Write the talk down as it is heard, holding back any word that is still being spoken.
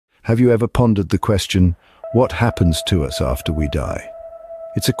Have you ever pondered the question, what happens to us after we die?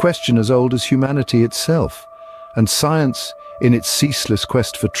 It's a question as old as humanity itself, and science, in its ceaseless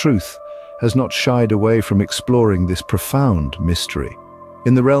quest for truth, has not shied away from exploring this profound mystery.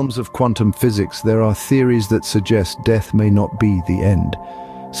 In the realms of quantum physics, there are theories that suggest death may not be the end.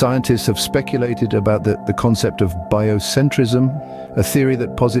 Scientists have speculated about the concept of biocentrism, a theory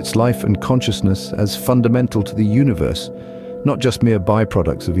that posits life and consciousness as fundamental to the universe, not just mere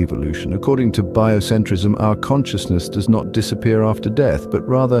byproducts of evolution. According to biocentrism, our consciousness does not disappear after death, but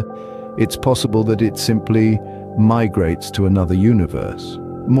rather it's possible that it simply migrates to another universe.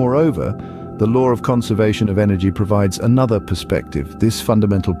 Moreover, the law of conservation of energy provides another perspective. This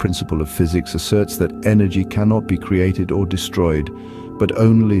fundamental principle of physics asserts that energy cannot be created or destroyed, but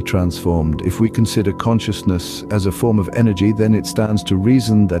only transformed. If we consider consciousness as a form of energy, then it stands to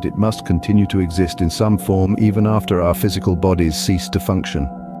reason that it must continue to exist in some form even after our physical bodies cease to function.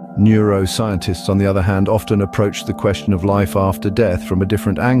 Neuroscientists, on the other hand, often approach the question of life after death from a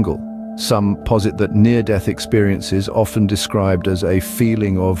different angle. Some posit that near-death experiences, often described as a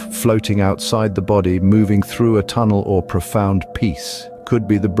feeling of floating outside the body, moving through a tunnel or profound peace, could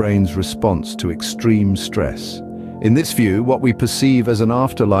be the brain's response to extreme stress. In this view, what we perceive as an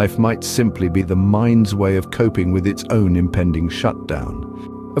afterlife might simply be the mind's way of coping with its own impending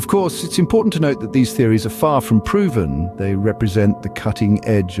shutdown. Of course, it's important to note that these theories are far from proven. They represent the cutting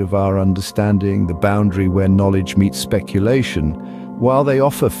edge of our understanding, the boundary where knowledge meets speculation. While they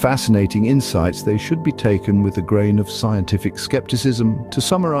offer fascinating insights, they should be taken with a grain of scientific skepticism. To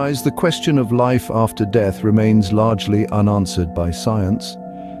summarize, the question of life after death remains largely unanswered by science.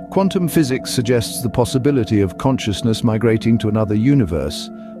 Quantum physics suggests the possibility of consciousness migrating to another universe,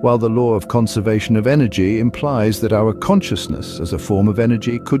 while the law of conservation of energy implies that our consciousness as a form of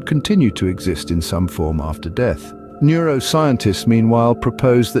energy could continue to exist in some form after death. Neuroscientists, meanwhile,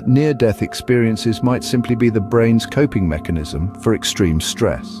 propose that near-death experiences might simply be the brain's coping mechanism for extreme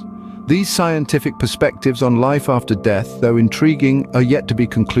stress. These scientific perspectives on life after death, though intriguing, are yet to be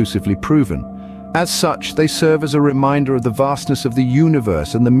conclusively proven. As such, they serve as a reminder of the vastness of the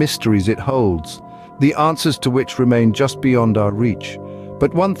universe and the mysteries it holds, the answers to which remain just beyond our reach.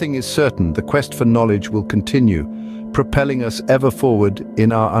 But one thing is certain, the quest for knowledge will continue, propelling us ever forward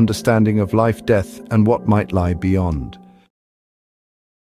in our understanding of life, death, and what might lie beyond.